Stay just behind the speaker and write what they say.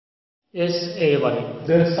Yes, everybody.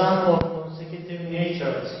 The sum of consecutive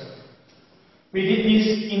natures. We did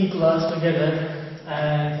this in class together,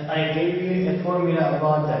 and I gave you a formula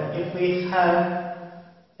about that. If we have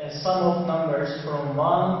a sum of numbers from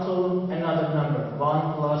one to another number,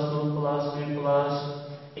 1 plus 2 plus 3 plus,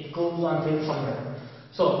 it goes until somewhere.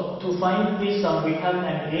 So to find this sum, we have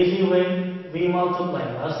an easy way. We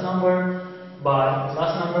multiply last number by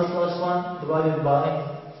last number plus 1 divided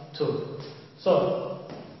by 2. So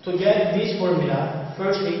to get this formula,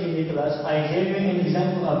 first week in the class, I gave you an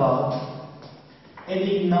example about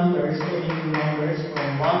adding numbers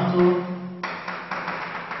from 1 to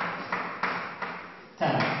 10.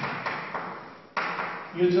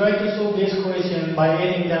 You try to solve this question by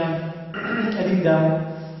adding them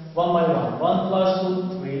one by one. 1 plus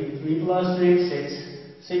 2, 3, 3 plus 3,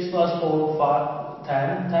 6, 6 plus 4, 5,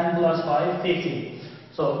 10, 10 plus 5, 15.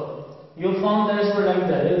 So you found the answer like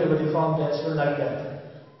that, everybody found the answer like that.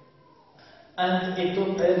 And it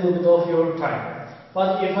took a little bit of your time.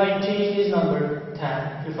 But if I change this number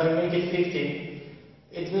 10, if I make it 50,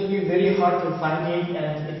 it will be very hard to find it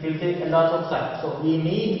and it will take a lot of time. So we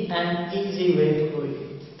need an easy way to do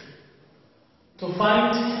it. To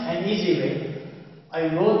find an easy way,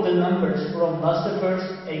 I wrote the numbers from last to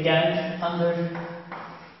first again under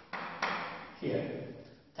here.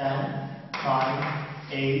 10, 9,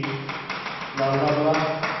 8, blah blah blah.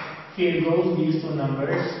 Here goes these two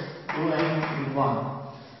numbers, 2 and 1.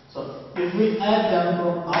 So if we add them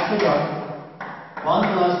from after that,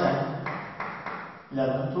 1 plus 10,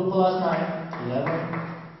 11, 2 plus 9,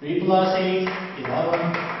 11, 3 plus 8, 11,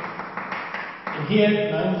 and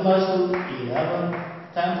here 9 plus 2, 11,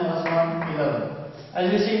 10 plus 1, 11.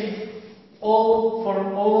 As you see,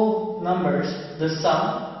 for all numbers, the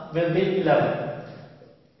sum will be 11.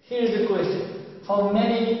 Here is the question. How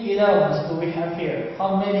many 11s do we have here?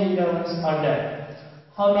 How many 11s are there?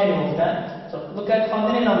 How many of them? So look at how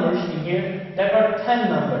many numbers in here. There are 10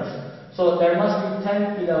 numbers. So there must be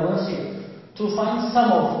 10 11s here. To find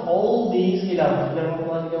sum of all these 11, 11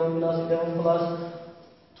 plus 11 plus 11 plus,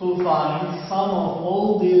 to find sum of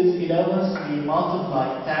all these 11s, we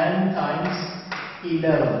multiply 10 times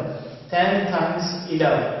 11. 10 times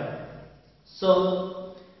 11.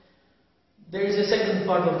 So there is a second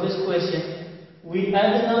part of this question. We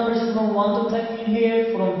add the numbers from 1 to 10 in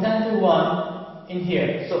here, from 10 to 1 in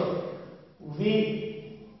here. So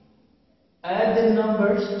we add the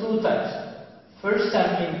numbers 2 times. First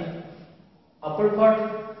time in upper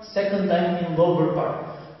part, second time in lower part.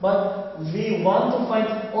 But we want to find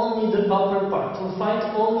only the upper part. To find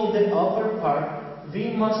only the upper part,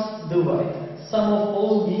 we must divide sum of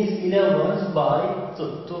all these 11s by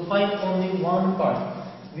 2. To find only one part,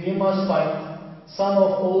 we must find sum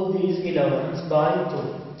of all these 11s by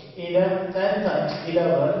 2. 10 times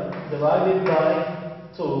 11 divided by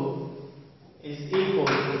 2 is equal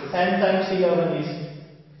to 10 times 11 is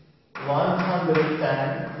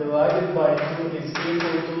 110 divided by 2 is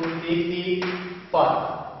equal to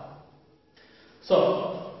 55. So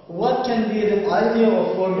what can be the idea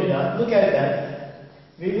of formula? Look at that.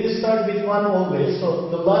 We will start with 1 always. So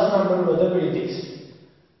the last number, whatever it is.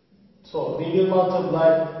 So we will multiply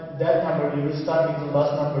that number. We will start with the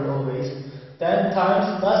last number always. Then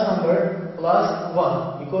times last number plus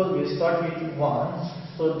 1, because we start with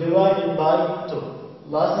 1. So divided by 2.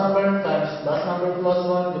 Last number times last number plus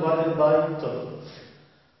 1 divided by 2.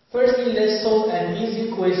 Firstly, let's solve an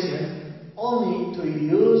easy question only to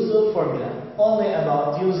use the formula. Only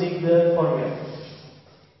about using the formula.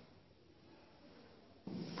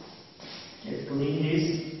 Let's clean this.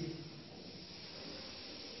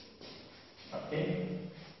 Okay.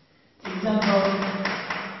 Example.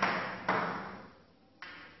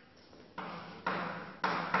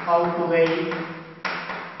 How to weigh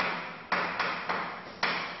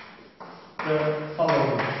the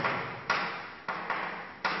following.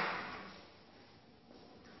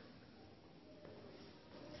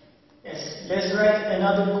 Yes, let's write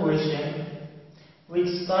another question which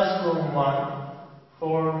starts from 1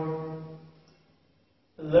 for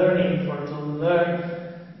learning, to learn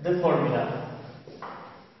the formula.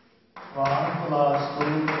 1 plus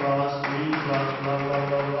 2 plus 3 plus blah blah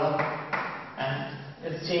blah blah. And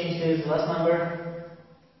let's change this last number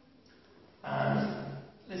and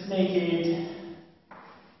let's make it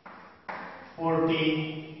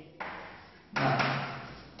 49.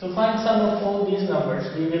 To find sum of all these numbers,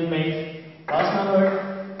 we will make last number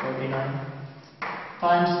 49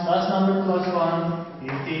 times last number plus 1,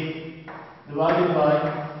 50, divided by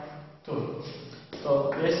 2.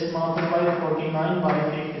 So let's multiply 49 by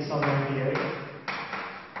 50 somewhere here.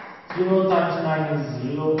 0 times 9 is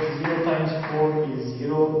 0, 0 times 4 is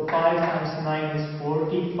 0, 5 times 9 is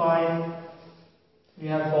 45, we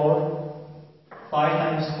have 4, 5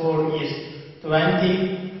 times 4 is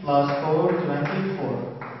 20, plus 4, 24.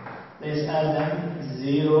 Let's add them,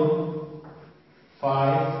 0,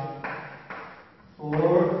 5,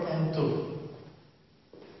 4 and 2.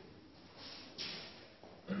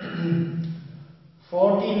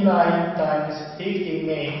 49 times 50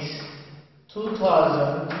 makes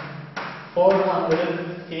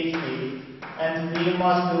 2450, and we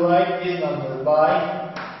must divide this number by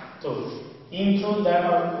 2. Into there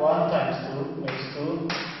are 1 times 2 makes 2,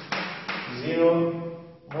 0,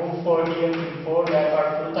 move 4 here, 4 there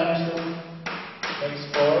are 2 times 2 makes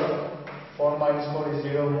 4, 4 minus 4 is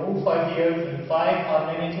 0, move 5 here, in 5 how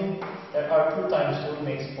many 2? There are 2 times 2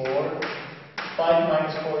 makes 4, 5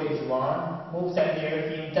 minus 4 is 1, move 10 here,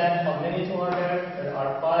 in 10 how many 2 are there? There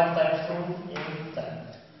are 5 times 2 in 10.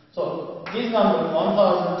 So this number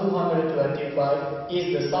 1225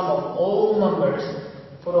 is the sum of all numbers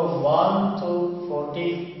from 1 to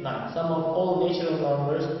 49. Sum of all natural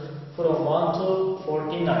numbers from 1 to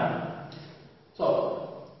 49.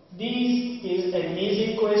 So this is an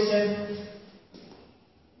easy question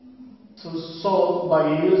to solve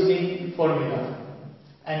by using formula.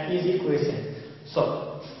 An easy question.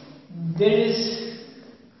 So there is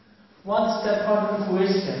one step other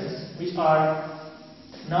questions which are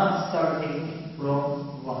not starting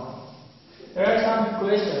from 1. There are some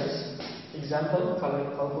questions. Example,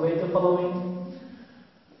 calculate the following.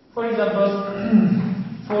 For example,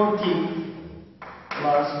 40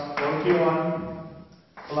 plus 41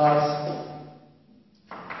 plus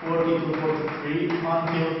 42, 43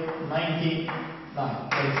 until 99.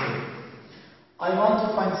 Let's say I want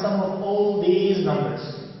to find sum of all these numbers.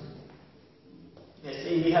 Let's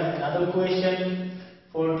say we have another question,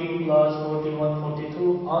 40 plus 41,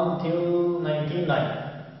 42 until 99.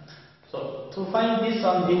 So to find this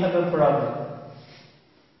sum, we have a problem.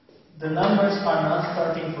 The numbers are not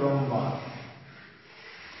starting from 1.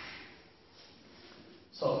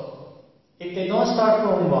 So if they don't start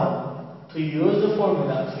from 1, to use the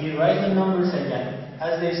formula, we write the numbers again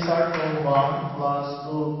as they start from 1 plus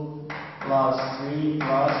 2 plus 3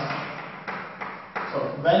 plus. So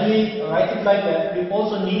when we write it like that, we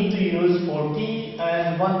also need to use 40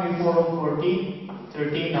 and 1 before 40,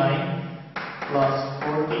 39 plus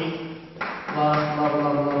 40 plus blah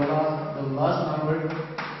blah blah blah. The last number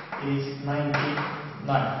is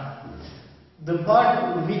 99. The part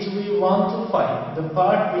which we want to find, the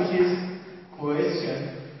part which is question,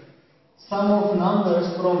 sum of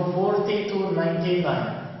numbers from 40 to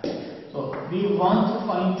 99. So we want to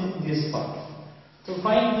find this part. To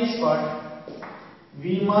find this part,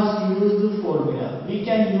 we must use the formula. We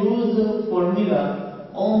can use the formula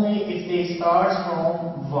only if they start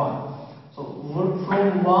from 1. So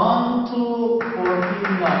from 1 to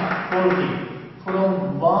 40.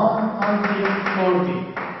 From 1 until 40.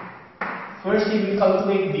 Firstly, we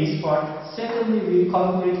calculate this part. Secondly, we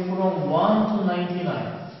calculate from 1 to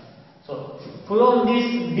 99. So from this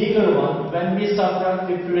bigger one, when we subtract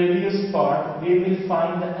the previous part, we will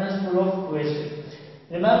find the answer of question.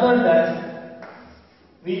 Remember that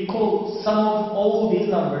we call sum of all these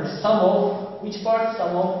numbers, sum of which part?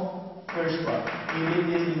 Sum of first part. We did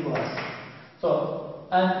this in class. So,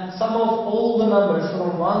 and sum of all the numbers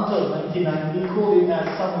from 1 to 99, we call it as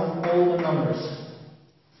sum of all the numbers.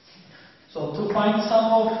 So to find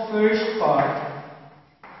sum of first part,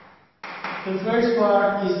 the first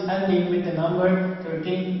part is ending with the number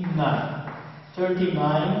 39.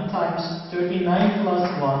 39 times 39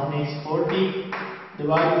 plus 1 makes 40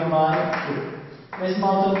 divided by 2. Let's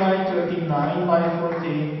multiply 39 by 40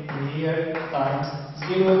 in here times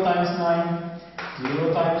 0 times 9,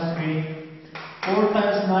 0 times 3. 4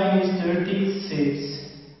 times 9 is 36.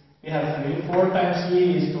 We have 3. 4 times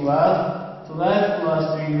 3 is 12. 12 plus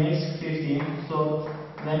 3 makes 15. So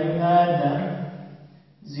when you add them,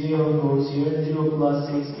 0 goes here. 0 plus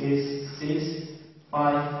 6 is 6.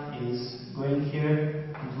 5 is going here.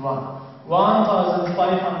 1.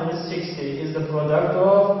 1560 is the product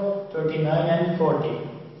of 39 and 40.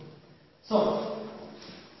 So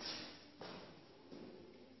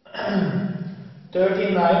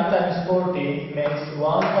 39 times 40 makes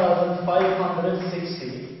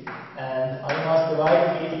 1560, and I must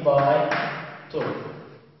divide it by 2.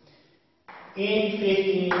 In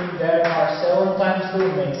 15 there are 7 times 2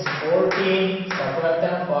 makes 14, subtract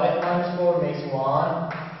them, 5 times 4 makes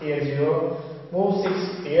 1, here 0, move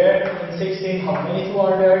 6 here, in 16 how many 2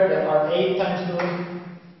 are there? There are 8 times 2,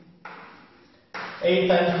 8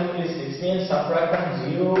 times 2 is 16, subtract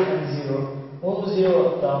them, 0 and 0. Move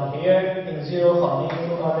 0 down here, in 0 how many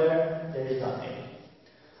 2 are there? is nothing.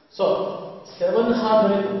 So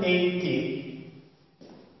 780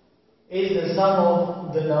 is the sum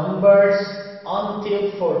of the numbers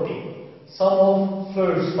until 40. Sum of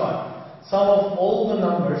first part. Sum of all the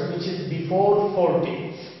numbers which is before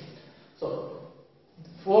 40. So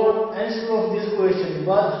for answer of this question,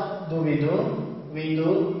 what do? We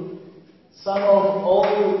do sum of all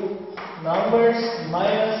numbers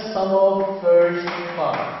minus sum of first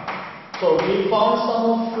part. So we found sum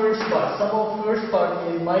of first part. Sum of first part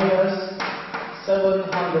is minus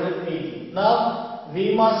 780. Now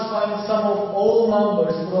we must find sum of all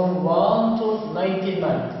numbers from 1 to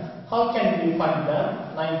 99. How can we find them?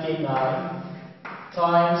 99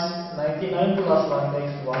 times 99 plus 1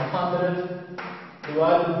 makes 100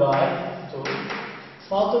 divided by 2.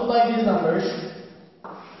 Multiply these numbers.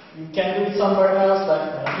 You can do it somewhere else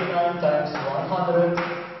like 99 times 100.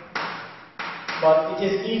 But it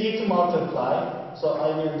is easy to multiply, so I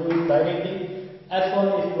will do it directly. At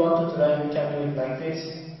home, if you want to try, you can do it like this.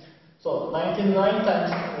 So 99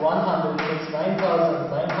 times 100 makes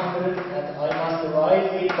 9,900, and I must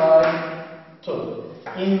divide it by 2.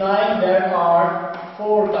 In 9 there are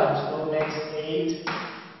 4 times 2 makes 8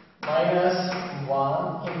 minus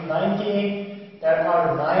 1. In 98 there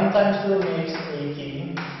are 9 times 2 makes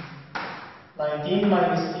 18. 19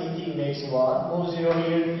 minus 18 makes 1. Move 0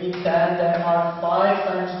 here. In 10 there are 5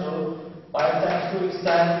 times 2. 5 times 2 is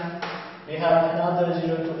 10. We have another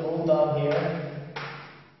 0 to move down here.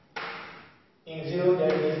 In 0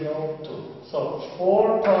 there is no 2. So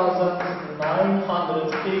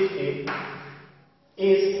 4,950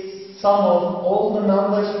 is sum of all the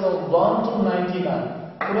numbers from 1 to 99.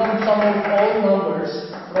 From sum of all numbers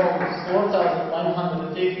from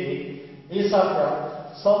 4,950, we subtract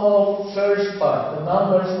sum of first part, the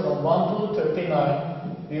numbers from 1 to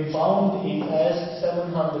 39, we found it as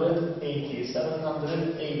 780.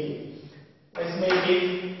 780. Let's make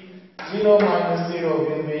it 0 minus 0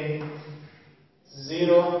 will be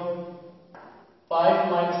 0.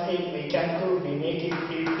 5 minus 8 we cancel, we make it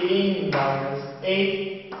 15 minus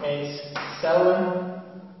 8 makes 7.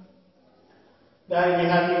 Then we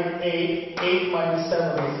have here 8. 8 minus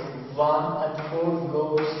 7 is 1 and 4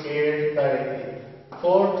 goes here directly.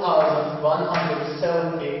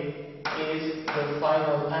 4,170 is the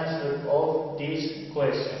final answer of this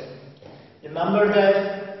question. Remember that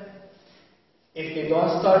if they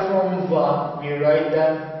don't start from 1, we write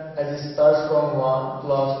them as it starts from 1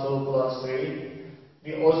 plus 2 plus 3.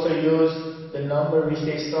 We also use the number which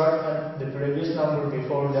they start and the previous number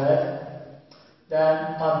before that,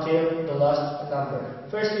 then until the last number.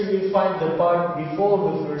 Firstly we find the part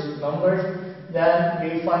before the first number, then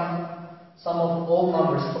we find sum of all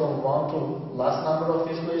numbers from 1 to last number of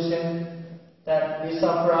this question, then we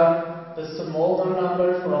subtract the smaller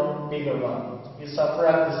number from bigger one. We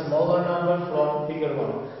subtract the smaller number from bigger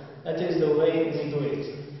one. That is the way we do it.